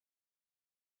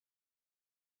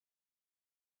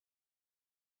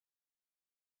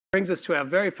Brings us to our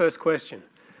very first question.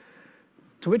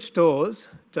 To which doors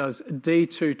does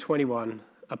D2.21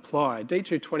 apply?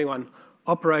 D2.21,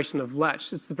 operation of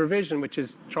latch. It's the provision which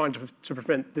is trying to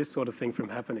prevent this sort of thing from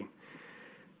happening.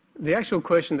 The actual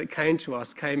question that came to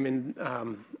us came in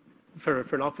for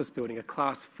an office building, a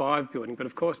Class 5 building, but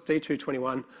of course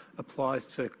D2.21 applies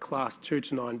to Class 2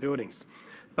 to 9 buildings.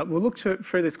 But we'll look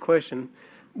through this question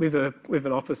with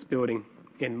an office building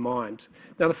in mind.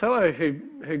 Now, the fellow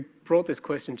who brought this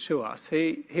question to us,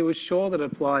 he was sure that it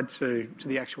applied to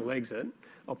the actual exit,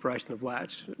 operation of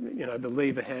latch, you know, the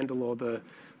lever handle or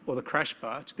the crash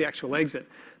bar, to the actual exit.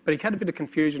 But he had a bit of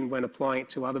confusion when applying it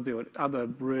to other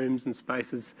rooms and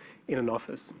spaces in an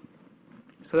office.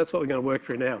 So that's what we're going to work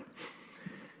through now.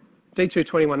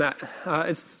 D2.21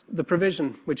 is the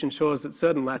provision which ensures that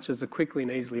certain latches are quickly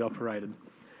and easily operated.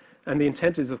 And the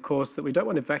intent is, of course, that we don't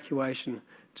want evacuation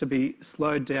to be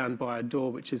slowed down by a door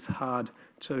which is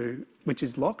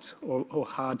locked or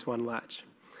hard to unlatch.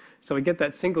 So we get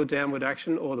that single downward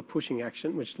action or the pushing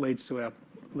action, which leads to our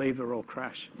lever or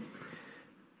crash.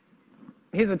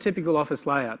 Here's a typical office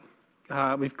layout.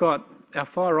 We've got our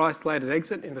fire isolated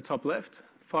exit in the top left,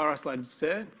 fire isolated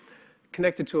stair,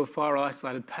 connected to a fire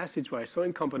isolated passageway. So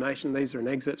in combination, these are an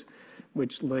exit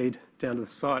which lead down to the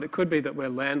side. It could be that we're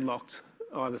landlocked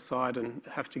either side and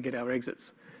have to get our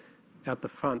exits out the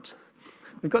front.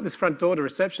 We've got this front door to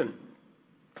reception,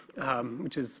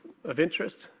 which is of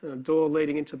interest, and a door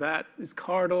leading into that, this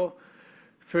corridor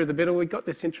through the middle. We've got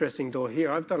this interesting door here.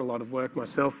 I've done a lot of work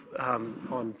myself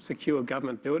on secure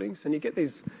government buildings, and you get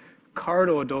these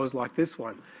corridor doors like this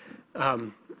one,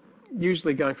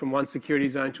 usually going from one security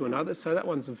zone to another, so that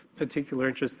one's of particular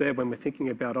interest there when we're thinking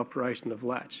about operation of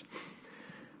latch.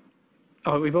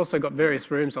 We've also got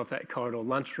various rooms off that corridor,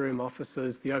 lunchroom,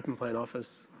 offices, the open plan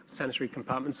office, sanitary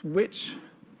compartments. Which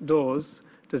doors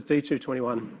does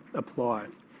D2.21 apply?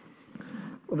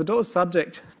 Well, the doors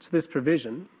subject to this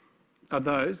provision are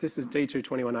those, this is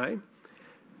D2.21a,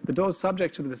 the doors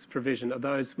subject to this provision are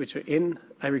those which are in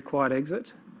a required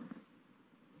exit,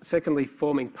 secondly,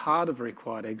 forming part of a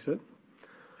required exit,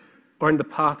 or in the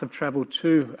path of travel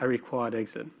to a required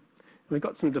exit. We've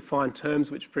got some defined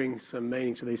terms which bring some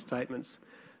meaning to these statements.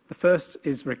 The first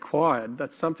is required.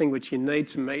 That's something which you need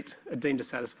to meet a deemed to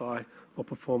satisfy or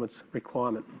performance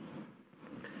requirement.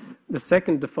 The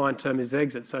second defined term is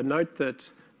exit. So note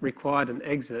that required and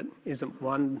exit isn't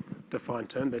one defined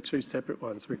term. They're two separate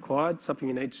ones. Required, something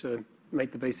you need to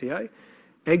meet the BCA.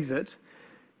 Exit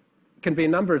can be a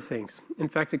number of things. In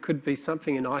fact, it could be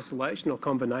something in isolation or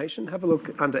combination. Have a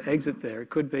look under exit there. It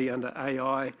could be under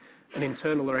AI, an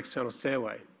internal or external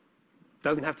stairway.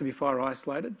 Doesn't have to be fire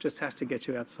isolated, just has to get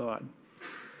you outside.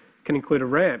 Can include a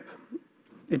ramp.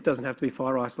 It doesn't have to be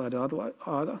fire isolated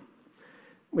either.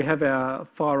 We have our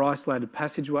fire isolated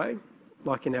passageway,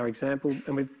 like in our example,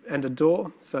 and a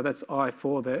door, so that's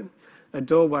I4 there, a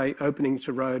doorway opening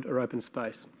to road or open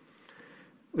space.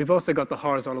 We've also got the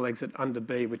horizontal exit under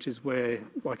B, which is where,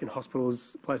 like in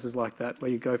hospitals, places like that,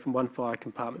 where you go from one fire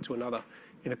compartment to another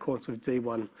in accordance with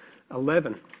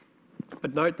D1.11.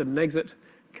 But note that an exit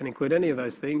can include any of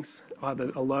those things, either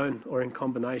alone or in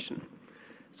combination.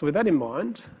 So with that in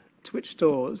mind, to which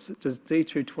doors does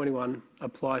D2.21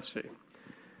 apply to?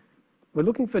 We're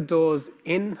looking for doors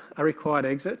in a required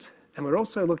exit, and we're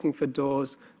also looking for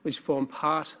doors which form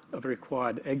part of a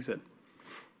required exit.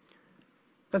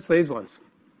 That's these ones.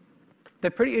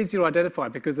 They're pretty easy to identify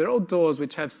because they're all doors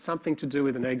which have something to do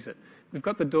with an exit. We've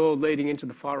got the door leading into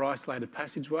the fire isolated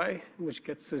passageway, which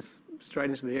gets us straight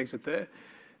into the exit there.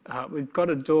 We've got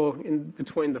a door in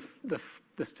between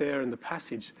the stair and the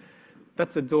passage.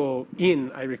 That's a door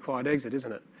in a required exit,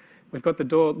 isn't it? We've got the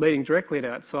door leading directly to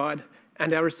outside,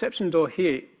 and our reception door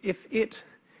here, if it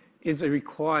is a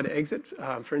required exit,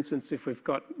 for instance, if we've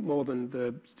got more than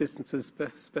the distances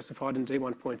specified in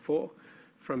D1.4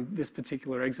 from this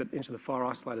particular exit into the fire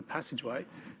isolated passageway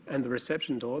and the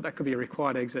reception door, that could be a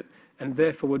required exit and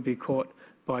therefore would be caught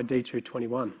by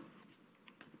D2.21.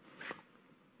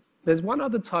 There's one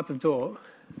other type of door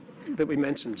that we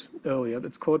mentioned earlier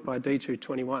that's caught by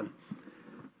D2.21,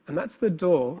 and that's the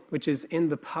door which is in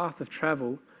the path of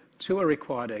travel to a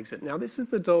required exit. Now, this is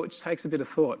the door which takes a bit of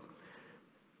thought.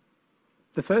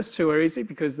 The first two are easy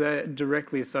because they're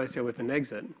directly associated with an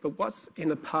exit, but what's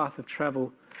in a path of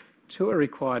travel to a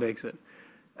required exit?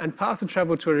 And path of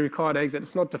travel to a required exit,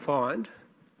 it's not defined,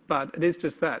 but it is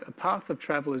just that. A path of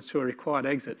travel is to a required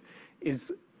exit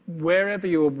is wherever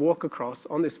you will walk across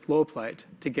on this floor plate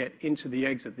to get into the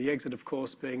exit. The exit, of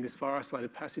course, being this fire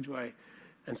isolated passageway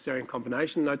and stair in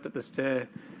combination. Note that the stair,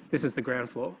 this is the ground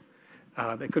floor.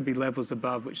 There could be levels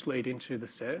above which lead into the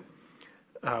stair.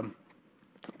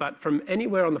 But from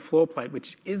anywhere on the floor plate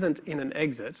which isn't in an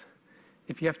exit,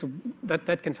 if you have to,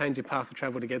 that contains your path of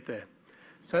travel to get there.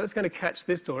 So that's going to catch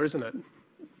this door, isn't it?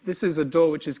 This is a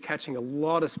door which is catching a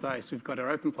lot of space. We've got our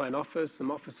open plan office,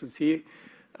 some offices here.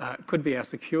 It could be our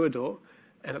secure door,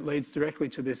 and it leads directly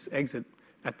to this exit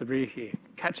at the rear here,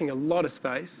 catching a lot of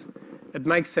space. It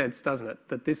makes sense, doesn't it,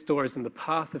 that this door is in the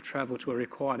path of travel to a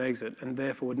required exit and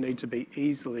therefore would need to be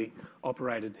easily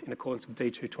operated in accordance with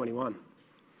D2.21.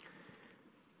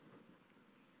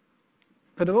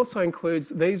 But it also includes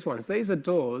these ones. These are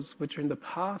doors which are in the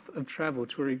path of travel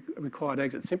to a required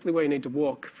exit, simply where you need to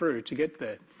walk through to get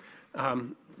there.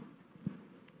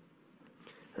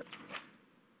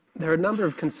 There are a number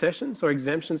of concessions or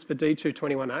exemptions for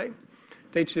D2.21a.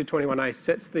 D2.21a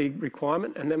sets the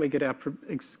requirement, and then we get our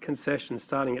concessions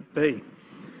starting at B.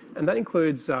 And that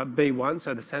includes B1,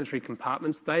 so the sanitary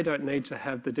compartments. They don't need to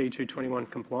have the D2.21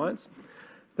 compliance.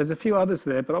 There's a few others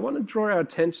there, but I want to draw our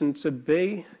attention to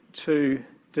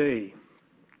B2D,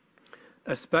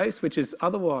 a space which is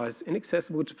otherwise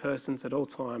inaccessible to persons at all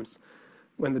times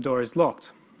when the door is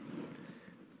locked.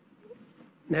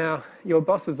 Now, your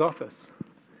boss's office.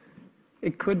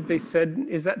 It could be said,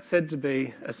 is that said to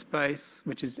be a space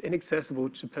which is inaccessible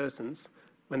to persons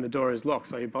when the door is locked?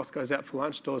 So your boss goes out for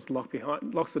lunch,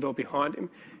 locks the door behind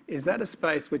him. Is that a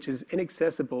space which is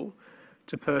inaccessible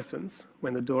to persons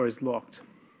when the door is locked?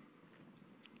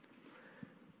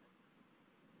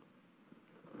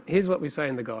 Here's what we say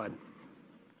in the guide.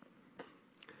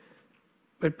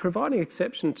 We're providing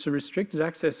exception to restricted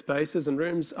access spaces and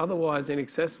rooms otherwise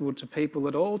inaccessible to people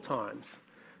at all times,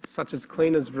 such as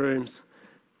cleaners' rooms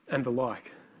and the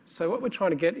like. So what we're trying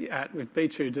to get at with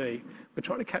B2D, we're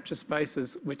trying to capture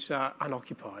spaces which are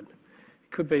unoccupied.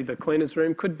 It could be the cleaner's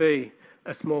room, could be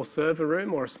a small server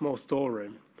room or a small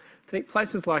storeroom. Think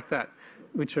places like that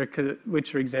which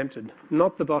are exempted,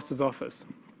 not the boss's office.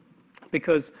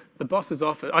 Because the boss's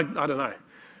office, I don't know,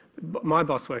 my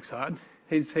boss works hard.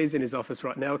 He's in his office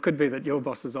right now. It could be that your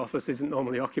boss's office isn't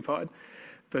normally occupied,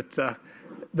 but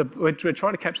we're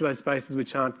trying to capture those spaces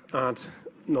which aren't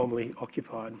normally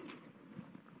occupied.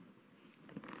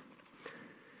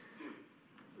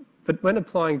 But when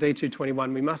applying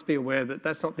D2.21, we must be aware that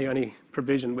that's not the only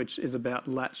provision which is about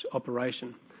latch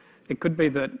operation. It could be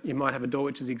that you might have a door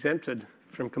which is exempted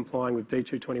from complying with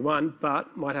D2.21,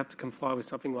 but might have to comply with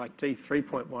something like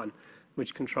D3.1,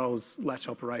 which controls latch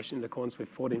operation in accordance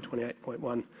with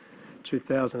 1428.1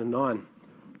 2009.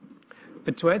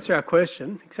 But to answer our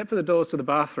question, except for the doors to the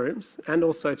bathrooms and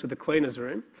also to the cleaner's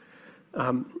room,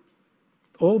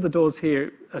 all the doors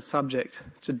here are subject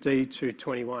to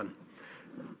D2.21.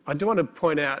 I do want to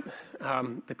point out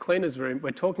the cleaner's room.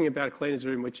 We're talking about a cleaner's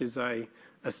room which is a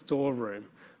storeroom.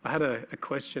 I had a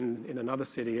question in another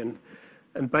city, and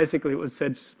basically it was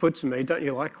put to me, don't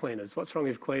you like cleaners? What's wrong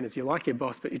with cleaners? You like your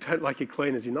boss, but you don't like your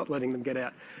cleaners. You're not letting them get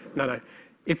out. No.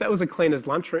 If that was a cleaner's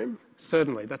lunchroom,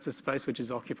 certainly that's a space which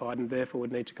is occupied and therefore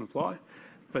would need to comply.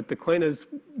 But the cleaner's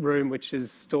room, which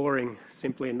is storing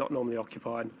simply and not normally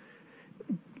occupied,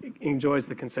 enjoys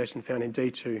the concession found in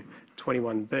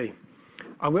D2.21b.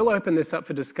 I will open this up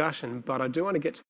for discussion, but I do want to get to